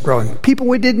fast it was growing. People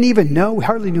we didn't even know. We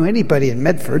hardly knew anybody in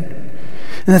Medford.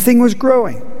 And the thing was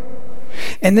growing.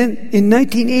 And then in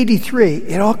 1983,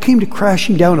 it all came to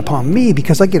crashing down upon me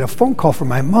because I get a phone call from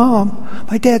my mom.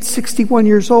 My dad's 61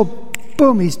 years old.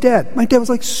 Boom, he's dead. My dad was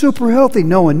like super healthy.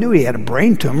 No one knew he had a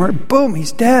brain tumor. Boom,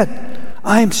 he's dead.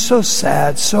 I am so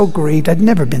sad, so grieved. I'd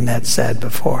never been that sad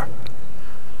before.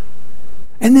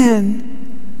 And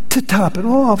then, to top it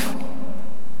off,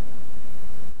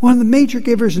 one of the major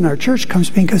givers in our church comes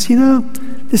to me and goes,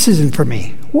 this isn't for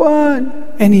me. What?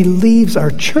 And he leaves our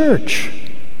church.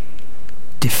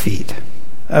 Defeat.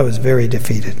 I was very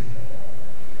defeated.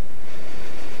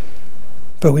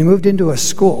 But we moved into a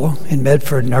school in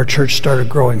Medford, and our church started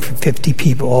growing from 50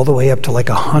 people all the way up to like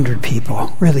 100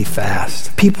 people, really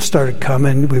fast. People started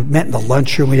coming. We met in the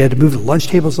lunchroom. We had to move the lunch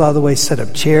tables out of the way, set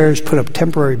up chairs, put up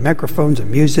temporary microphones and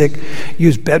music,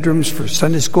 use bedrooms for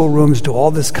Sunday school rooms, do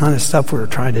all this kind of stuff we were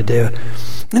trying to do.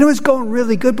 And it was going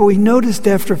really good, but we noticed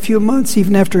after a few months,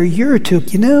 even after a year or two,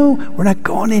 we're not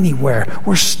going anywhere.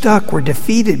 We're stuck. We're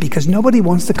defeated because nobody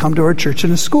wants to come to our church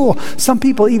and a school. Some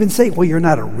people even say, well, you're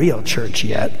not a real church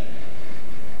yet.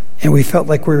 And we felt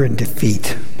like we were in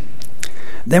defeat.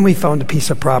 Then we found a piece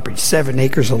of property, 7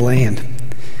 acres of land.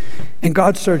 And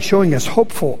God started showing us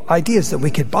hopeful ideas that we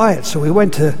could buy it. So we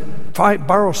went to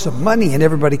borrow some money, and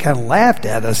everybody kind of laughed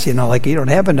at us, like you don't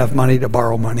have enough money to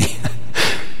borrow money.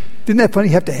 Isn't that funny?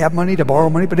 You have to have money to borrow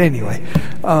money? But anyway,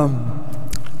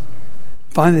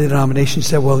 finally the denomination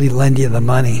said, well, we lend you the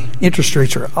money. Interest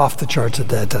rates were off the charts at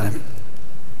that time.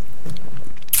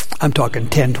 I'm talking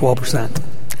 10, 12%.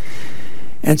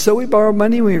 And so we borrowed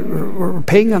money. We were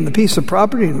paying on the piece of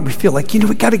property, and we feel like,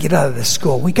 we got to get out of this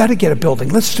school. We got to get a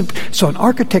building. So an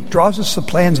architect draws us the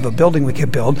plans of a building we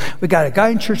could build. We got a guy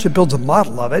in church that builds a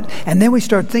model of it. And then we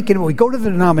start thinking, we go to the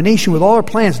denomination with all our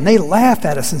plans, and they laugh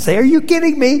at us and say, are you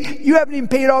kidding me? You haven't even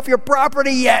paid off your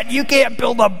property yet. You can't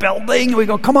build a building. And we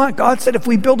go, come on. God said if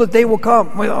we build it, they will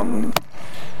come.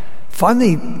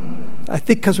 Finally, I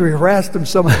think because we harassed them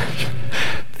so much,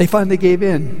 they finally gave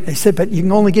in. They said, but you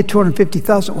can only get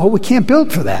 $250,000. Well, we can't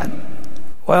build for that.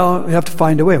 Well, we have to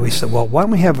find a way. We said, well, why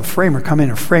don't we have a framer come in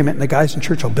and frame it, and the guys in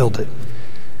church will build it.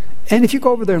 And if you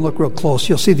go over there and look real close,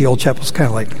 you'll see the old chapel's kind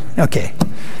of like, okay,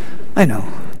 I know.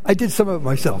 I did some of it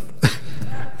myself.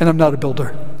 And I'm not a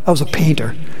builder. I was a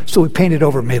painter. So we painted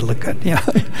over and made it look good.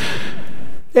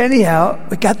 Anyhow,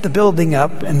 we got the building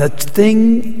up, and the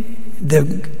thing...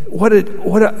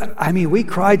 we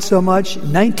cried so much.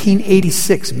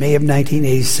 1986, May of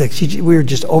 1986, we were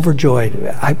just overjoyed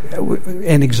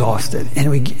and exhausted,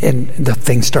 and the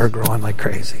thing started growing like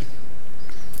crazy.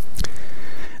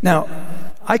 Now,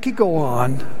 I could go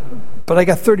on, but I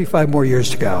got 35 more years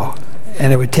to go,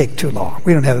 and it would take too long.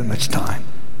 We don't have that much time.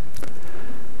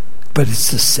 But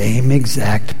it's the same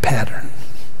exact pattern.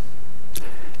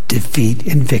 Defeat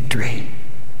and victory.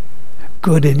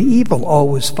 Good and evil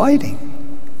always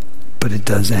fighting, but it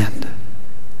does end.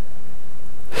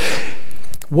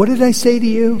 What did I say to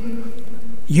you?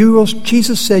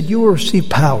 Jesus said you will receive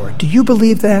power. Do you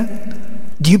believe that?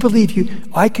 Do you believe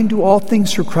I can do all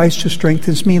things through Christ who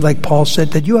strengthens me, like Paul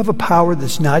said, that you have a power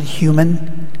that's not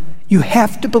human? You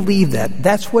have to believe that.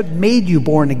 That's what made you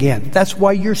born again. That's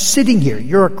why you're sitting here.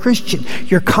 You're a Christian.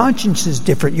 Your conscience is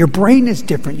different. Your brain is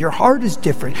different. Your heart is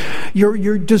different.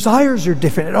 Your desires are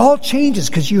different. It all changes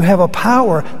because you have a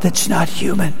power that's not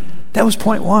human. That was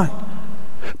point 1.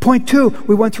 Point 2,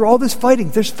 we went through all this fighting.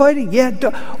 There's fighting.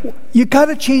 You got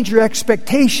to change your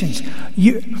expectations.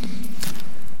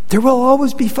 There will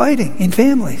always be fighting in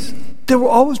families. There will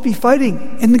always be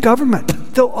fighting in the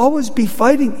government. There'll always be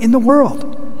fighting in the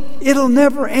world. It'll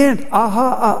never end.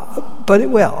 But it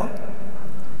will.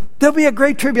 There'll be a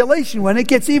great tribulation when it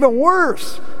gets even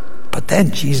worse. But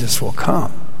then Jesus will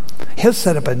come. He'll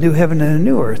set up a new heaven and a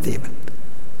new earth even.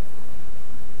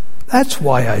 That's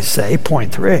why I say,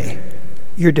 point 3,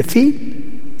 your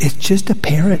defeat is just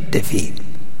apparent defeat.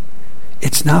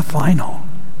 It's not final.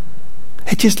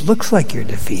 It just looks like you're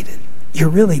defeated. You're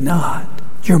really not.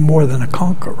 You're more than a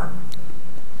conqueror.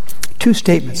 2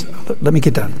 statements. Let me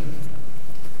get done.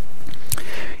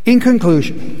 In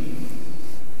conclusion,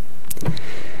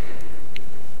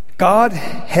 God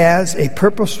has a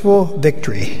purposeful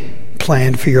victory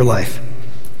planned for your life.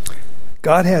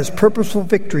 God has purposeful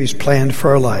victories planned for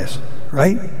our lives,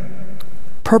 right?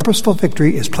 Purposeful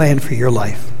victory is planned for your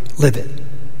life. Live it.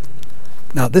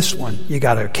 Now this one you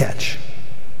got to catch.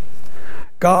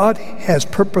 God has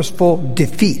purposeful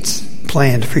defeats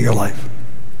planned for your life.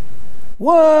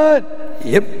 What?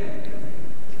 Yep.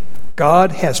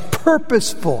 God has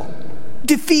purposeful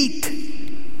defeat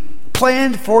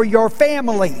planned for your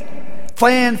family,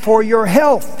 planned for your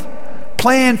health,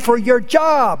 planned for your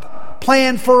job,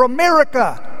 planned for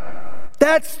America.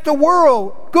 That's the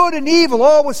world. Good and evil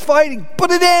always fighting, but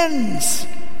it ends.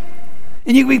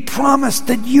 And you can be promised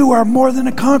that you are more than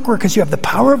a conqueror because you have the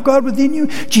power of God within you.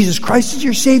 Jesus Christ is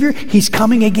your Savior. He's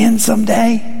coming again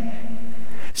someday.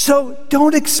 So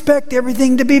don't expect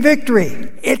everything to be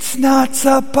victory. It's not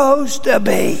supposed to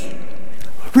be.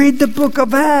 Read the book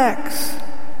of Acts.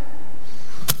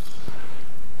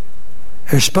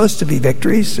 There's supposed to be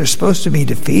victories. There's supposed to be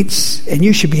defeats. And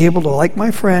you should be able to, like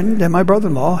my friend and my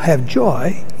brother-in-law, have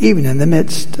joy even in the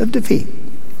midst of defeat.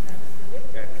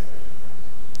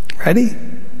 Ready?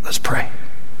 Let's pray.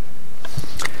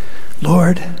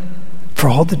 Lord, for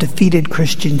all the defeated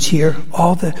Christians here,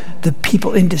 all the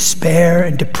people in despair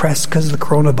and depressed because of the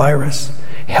coronavirus,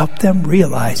 help them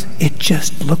realize it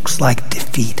just looks like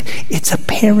defeat. It's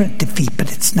apparent defeat,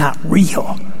 but it's not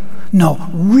real. No,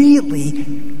 really,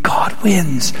 God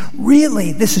wins.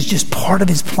 Really, this is just part of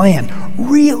his plan.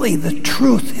 Really, the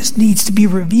truth needs to be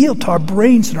revealed to our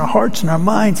brains and our hearts and our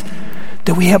minds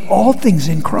that we have all things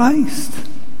in Christ.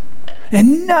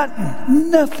 And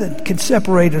nothing can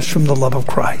separate us from the love of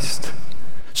Christ.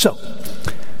 So,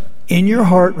 in your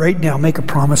heart right now, make a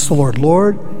promise to the Lord.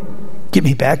 Lord, get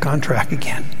me back on track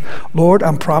again. Lord,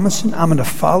 I'm promising I'm going to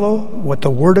follow what the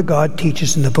Word of God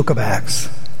teaches in the book of Acts.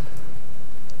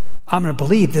 I'm going to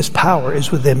believe this power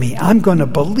is within me. I'm going to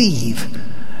believe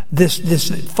this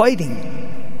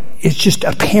fighting is just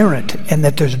apparent and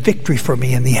that there's victory for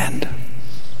me in the end.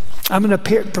 I'm going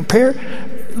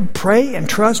to pray and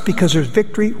trust because there's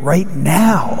victory right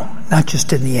now, not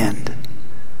just in the end.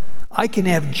 I can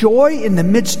have joy in the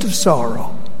midst of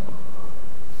sorrow.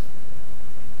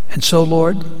 And so,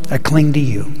 Lord, I cling to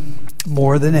you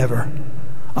more than ever.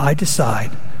 I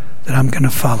decide that I'm going to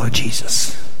follow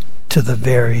Jesus to the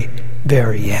very,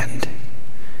 very end.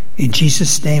 In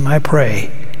Jesus' name I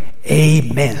pray.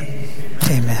 Amen.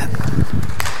 Amen.